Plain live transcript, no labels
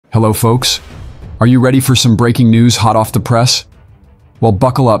Hello, folks. Are you ready for some breaking news hot off the press? Well,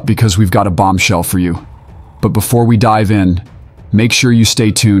 buckle up because we've got a bombshell for you. But before we dive in, make sure you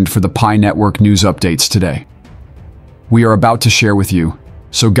stay tuned for the Pi Network news updates today. We are about to share with you,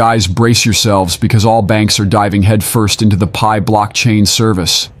 so guys, brace yourselves because all banks are diving headfirst into the Pi blockchain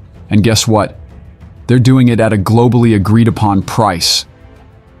service. And guess what? They're doing it at a globally agreed upon price.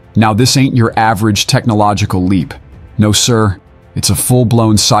 Now, this ain't your average technological leap. No, sir. It's a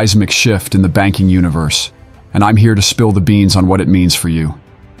full-blown seismic shift in the banking universe, and I'm here to spill the beans on what it means for you.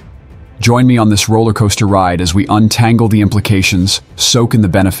 Join me on this roller coaster ride as we untangle the implications, soak in the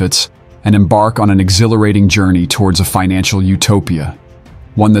benefits, and embark on an exhilarating journey towards a financial utopia,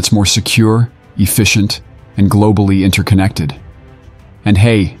 one that's more secure, efficient, and globally interconnected. And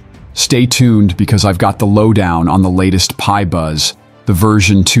hey, stay tuned because I've got the lowdown on the latest Pi buzz, the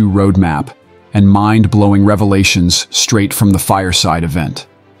version 2 roadmap, and mind-blowing revelations straight from the Fireside event.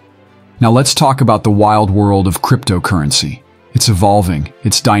 Now let's talk about the wild world of cryptocurrency. It's evolving,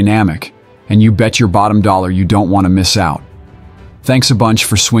 it's dynamic, and you bet your bottom dollar you don't want to miss out. Thanks a bunch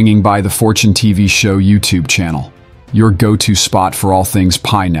for swinging by the fortunetvshow YouTube channel, your go-to spot for all things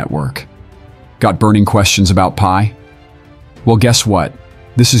Pi Network. Got burning questions about Pi? Well, guess what?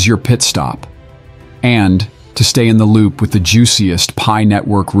 This is your pit stop. And to stay in the loop with the juiciest Pi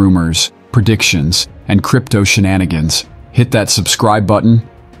Network rumors, predictions, and crypto shenanigans, hit that subscribe button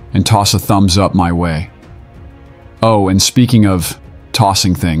and toss a thumbs up my way. Oh, and speaking of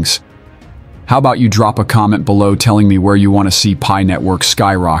tossing things, how about you drop a comment below telling me where you want to see Pi Network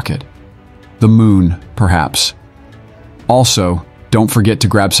skyrocket? The moon, perhaps. Also, don't forget to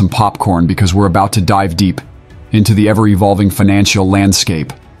grab some popcorn because we're about to dive deep into the ever-evolving financial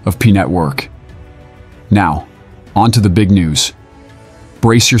landscape of Pi Network. Now, on to the big news.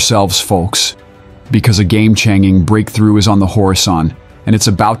 Brace yourselves, folks, because a game-changing breakthrough is on the horizon, and it's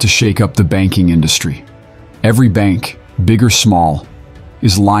about to shake up the banking industry. Every bank, big or small,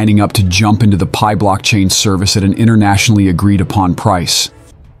 is lining up to jump into the Pi blockchain service at an internationally agreed-upon price.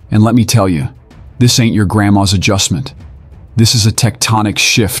 And let me tell you, this ain't your grandma's adjustment. This is a tectonic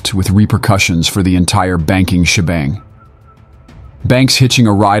shift with repercussions for the entire banking shebang. Banks hitching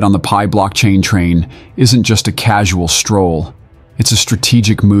a ride on the Pi blockchain train isn't just a casual stroll. It's a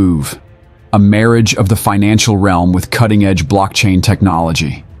strategic move, a marriage of the financial realm with cutting-edge blockchain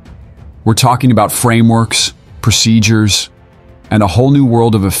technology. We're talking about frameworks, procedures, and a whole new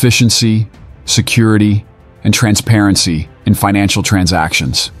world of efficiency, security, and transparency in financial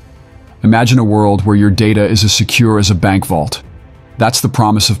transactions. Imagine a world where your data is as secure as a bank vault. That's the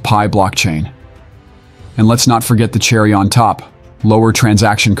promise of Pi blockchain. And let's not forget the cherry on top, lower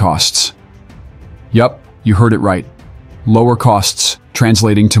transaction costs. Yup, you heard it right. Lower costs,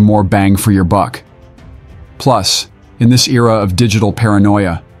 translating to more bang for your buck. Plus, in this era of digital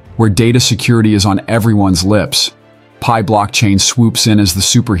paranoia, where data security is on everyone's lips, Pi blockchain swoops in as the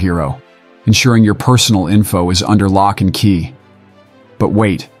superhero, ensuring your personal info is under lock and key. But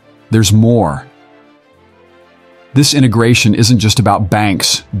wait, there's more. This integration isn't just about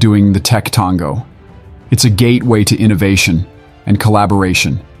banks doing the tech tango. It's a gateway to innovation and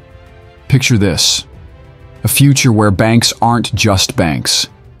collaboration. Picture this. A future where banks aren't just banks.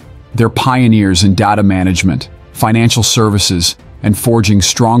 They're pioneers in data management, financial services, and forging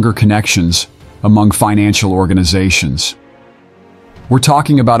stronger connections among financial organizations. We're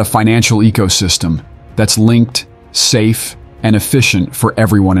talking about a financial ecosystem that's linked, safe, and efficient for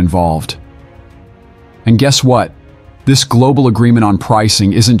everyone involved. And guess what? This global agreement on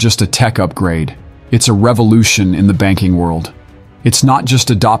pricing isn't just a tech upgrade. It's a revolution in the banking world. It's not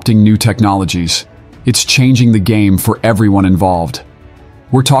just adopting new technologies. It's changing the game for everyone involved.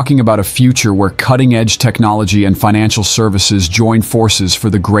 We're talking about a future where cutting-edge technology and financial services join forces for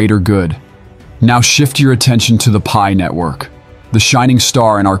the greater good. Now shift your attention to the Pi Network, the shining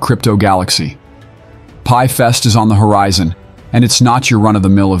star in our crypto galaxy. Pi Fest is on the horizon, and it's not your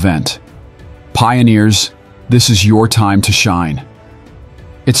run-of-the-mill event. Pioneers, this is your time to shine.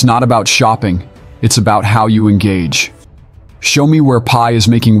 It's not about shopping, it's about how you engage. Show me where Pi is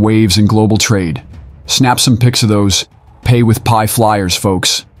making waves in global trade. Snap some pics of those, pay with Pi flyers,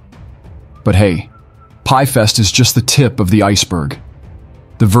 folks. But hey, Pi Fest is just the tip of the iceberg.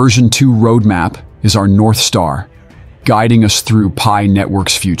 The version 2 roadmap is our North Star, guiding us through Pi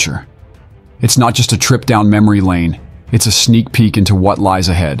Network's future. It's not just a trip down memory lane, it's a sneak peek into what lies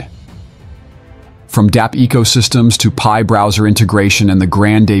ahead. From dApp ecosystems to Pi browser integration and the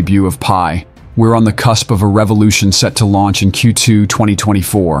grand debut of Pi, we're on the cusp of a revolution set to launch in Q2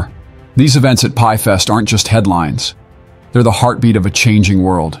 2024. These events at Pi Fest aren't just headlines. They're the heartbeat of a changing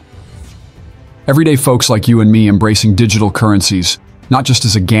world. Everyday folks like you and me embracing digital currencies, not just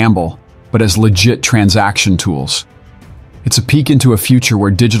as a gamble, but as legit transaction tools. It's a peek into a future where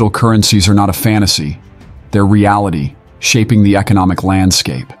digital currencies are not a fantasy, they're reality, shaping the economic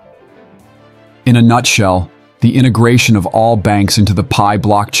landscape. In a nutshell, the integration of all banks into the Pi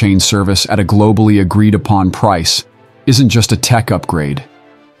blockchain service at a globally agreed-upon price isn't just a tech upgrade,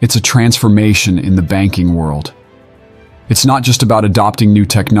 it's a transformation in the banking world. It's not just about adopting new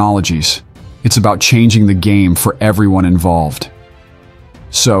technologies, it's about changing the game for everyone involved.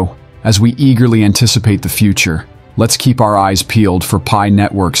 So, as we eagerly anticipate the future, let's keep our eyes peeled for Pi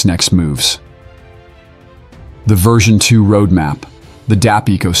Network's next moves. The version 2 roadmap, the dApp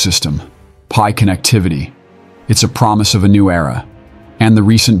ecosystem, Pi connectivity. It's a promise of a new era. And the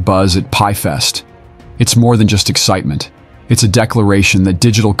recent buzz at PiFest. It's more than just excitement. It's a declaration that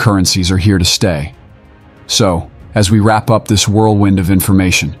digital currencies are here to stay. So, as we wrap up this whirlwind of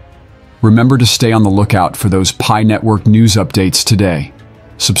information, remember to stay on the lookout for those Pi Network news updates today.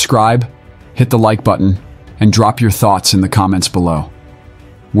 Subscribe, hit the like button, and drop your thoughts in the comments below.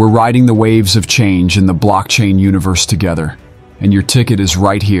 We're riding the waves of change in the blockchain universe together, and your ticket is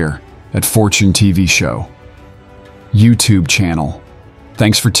right here at Fortune TV Show YouTube channel.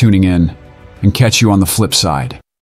 Thanks for tuning in, and catch you on the flip side.